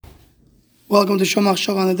Welcome to Shomach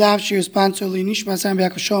Shov on the Daf. Shir sponsor Nishma Sam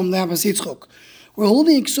B'Yakashom Le'Abbas Yitzchok. We're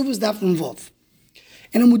holding Ksuvas Daf Vov.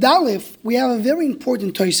 In Amud Aleph, we have a very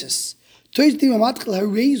important toises. Toises Dimamatchel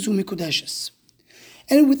Hareizu Mikudeshes.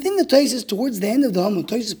 And within the toises, towards the end of the Amud,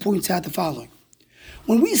 toises points out the following: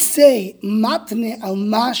 when we say Matne al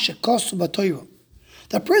Ma Shekosu B'Torah,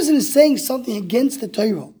 the person is saying something against the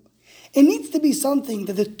Torah. It needs to be something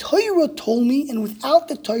that the Torah told me, and without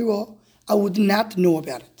the Torah, I would not know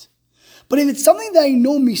about it. But if it's something that I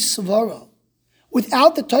know misvara,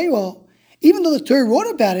 without the Torah, even though the Torah wrote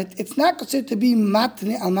about it, it's not considered to be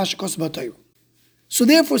matne al ma shekos b'Torah. So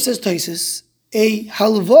therefore, says Taisus, a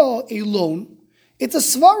halva, a loan, it's a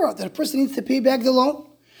svara that a person needs to pay back the loan.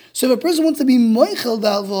 So if a person wants to be moichel the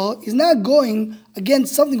halva, he's not going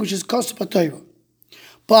against something which is kos b'Torah.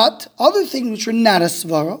 But other things which are not a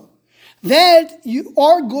svara, that you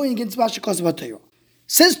are going against ma shekos b'Torah.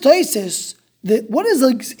 Says Taisus, what is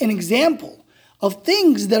an example of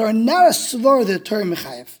things that are not a svar that the Torah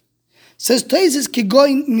mechayev? Says Taisus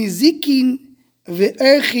kigoin nizikin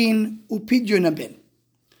ve'erchin upidyon haben.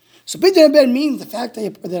 So pidyon haben means the fact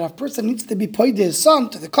that a person needs to be paid his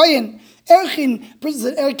son to the kohen. Erchin, person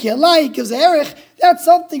said erki alai, gives a erech. That's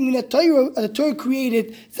something that the Torah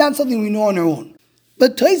created. It's not something we know on our own.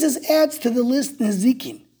 But Taisus adds to the list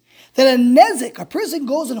nizikin, that a nezik, a person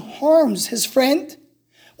goes and harms his friend.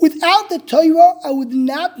 Without the Torah, I would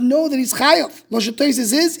not know that he's chayav. Lo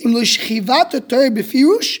Taisus is, im lo shchivat Torah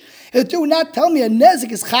befirush, if the Torah would not tell me a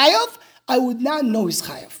nezik is chayav, I would not know he's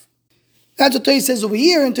chayav. That's what Torah says over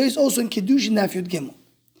here, and Torah is also in Kiddushin Daf Yud Gimel.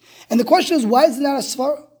 And the question is, why is it not a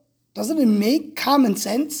svara? Doesn't it make common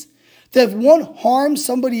sense that if one harms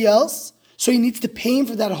somebody else, so he needs to pay him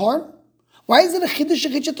for that harm? Why is it a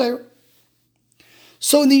chiddush Torah?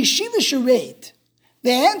 So in the Yeshiva Charade, the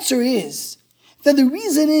answer is that the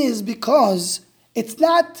reason is because it's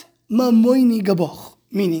not mamoini gaboch,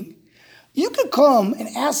 meaning you could come and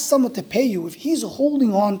ask someone to pay you if he's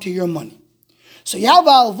holding on to your money. So you have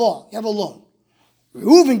alva, you have a loan.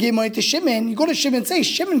 Reuven gave money to Shimon. You go to Shimon and say,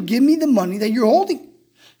 Shimon, give me the money that you're holding.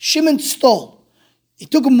 Shimon stole. He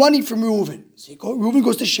took money from Reuven. So Reuven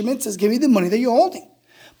goes to Shimon and says, give me the money that you're holding.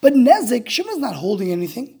 But Nezik, Shimon's not holding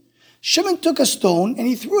anything. Shimon took a stone and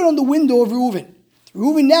he threw it on the window of Reuven.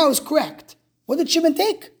 Reuven now is correct. What did Shimon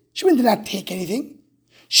take? Shimon did not take anything.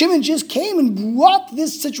 Shimon just came and brought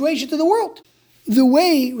this situation to the world. The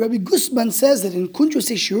way Rabbi Gusman says it in Kuntrus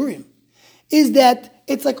Shurim is that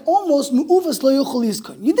it's like almost mu'uvas lo yochel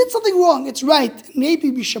yizkon. You did something wrong, it's right. Maybe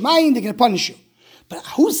b'shamayim they're going to punish you. But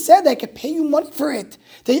who said I could pay you money for it?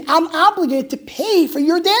 That I'm obligated to pay for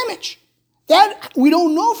your damage. That we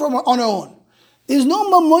don't know from on our own. There's no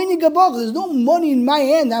mamoini gabach. There's no money in my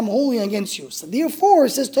hand I'm holding against you. So therefore,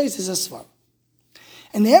 it says Taisus Asvar.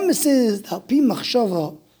 And the emphasis is, Halpi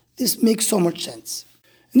Machshava, this makes so much sense.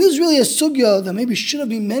 And this is really a sugya that maybe should have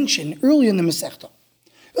been mentioned earlier in the Masechta.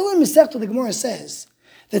 Earlier in the Masechta, the Gemara says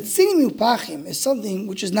that Sinim Upachim is something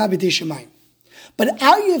which is not B'dei Shemayim. But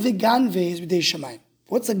Arya V'ganve is B'dei Shemayim.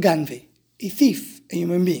 What's a ganve? A thief, a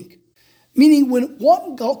human being. Meaning when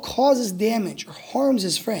one causes damage or harms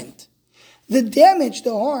his friend, the damage,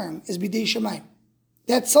 the harm, is B'dei Shemayim.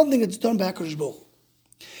 That's something that's done by HaKadosh Baruch Hu.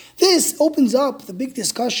 This opens up the big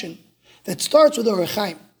discussion that starts with the Orach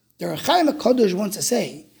Chaim. The Orach Chaim HaKadosh wants to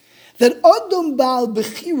say that Adam Baal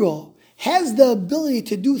Bechiro has the ability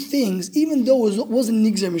to do things even though it wasn't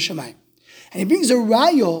Nigzer Mishamayim. And he brings a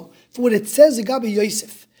rayo for what it says about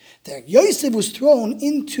Yosef. That Yosef was thrown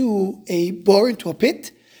into a bar, into a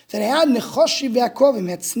pit, that had Nechoshi Ve'akrovim,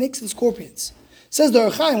 had snakes and scorpions. Says the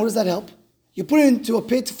Orach Chaim, what does that help? You put him into a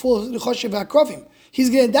pit full of Nechoshi Ve'akrovim.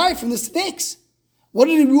 He's going to die from the snakes. What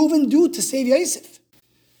did Reuven do to save Yosef?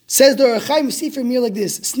 Says the Orach Chaim, you see from here like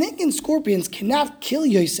this: snake and scorpions cannot kill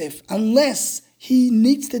Yosef unless he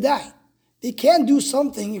needs to die. They can't do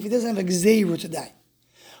something if he doesn't have a gzeira to die.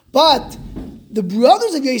 But the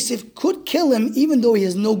brothers of Yosef could kill him even though he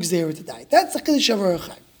has no gzeira to die. That's the Kiddush of Orach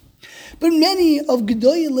Chaim. But many of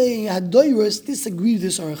Gedolei Hadoros disagree with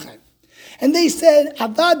this Orach Chaim. And they said,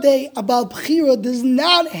 Avadei Abal Bechira does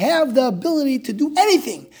not have the ability to do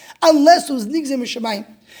anything unless it was Nigzer Mishamayim.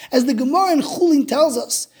 As the Gemara in Chulin tells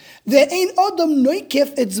us, Ve'ein Adam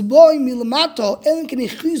noikef etzboi milamato elen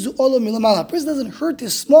kenichizu olo milamala. A person doesn't hurt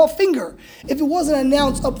his small finger if it wasn't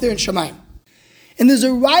announced up there in Shamayim. And there's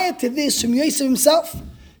a riot to this from Yosef himself,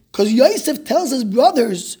 because Yosef tells his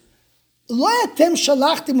brothers, Lo atem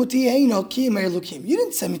shalachtim uti heino ki emer Elokim. You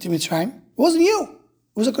didn't send me to Mitzrayim. It wasn't you.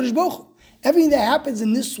 It was HaKadosh Baruch Hu. Everything that happens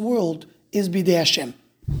in this world is B'dei Hashem.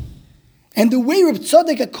 And the way Reb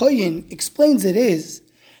Tzadok HaKohen explains it is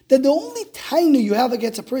that the only taina you have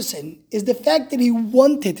against a person is the fact that he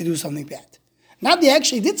wanted to do something bad. Not they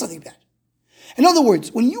actually did something bad. In other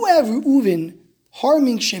words, when you have Reuven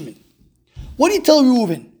harming Shimon, what do you tell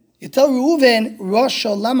Reuven? You tell Reuven, Rosh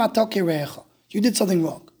Hashanah Kerecha. You did something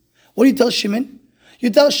wrong. What do you tell Shimon? You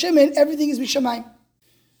tell Shimon, everything is Mishamayim.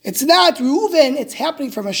 It's not Reuven, it's happening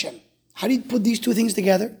from Hashem. How do you put these two things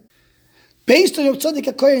together? Based on your Tzaddik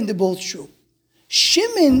HaKohen, they're both true.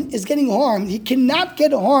 Shimon is getting harmed. He cannot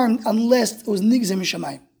get harmed unless it was Nigzeh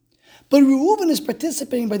Mishamayim. But Reuven is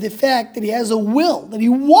participating by the fact that he has a will, that he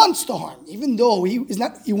wants to harm, even though he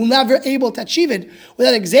will never be able to achieve it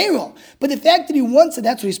without Gzeirah. But the fact that he wants it,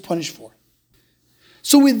 that's what he's punished for.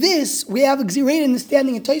 So with this, we have a Gzeirah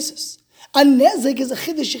understanding in Tosfos. A Nezek is a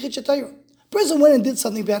Chiddush Shechit Torah. Person went and did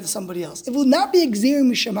something bad to somebody else. If it would not be a Gzeirah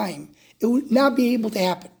Mishamayim, it would not be able to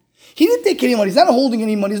happen. He didn't take any money. He's not holding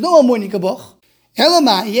any money. He's no Amor Nikaboch.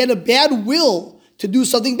 Elamah, he had a bad will to do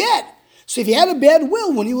something bad. So if he had a bad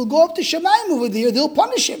will, when he will go up to Shemayim over there, they'll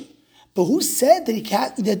punish him. But who said that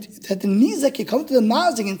that the Nizak can come to the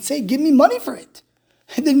Mazik and say, give me money for it?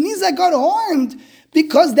 And the Nizak got harmed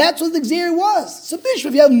because that's what the Gzeir was. So Bishop,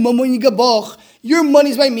 if you have Mamoni Gaboch, your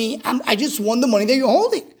money's by me, I just won the money that you're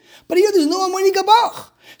holding. But here there's no Mamoni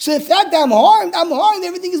Gaboch. So the fact that I'm harmed,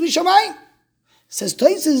 everything is Mishamayim. Says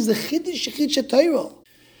Tosfos is the Chiddush Shechit Torah.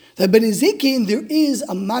 That Ben Ezekiel, there is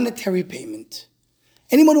a monetary payment.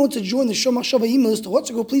 Anyone who wants to join the Shor Machshava email list,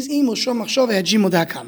 please email shormachshava@gmail.com.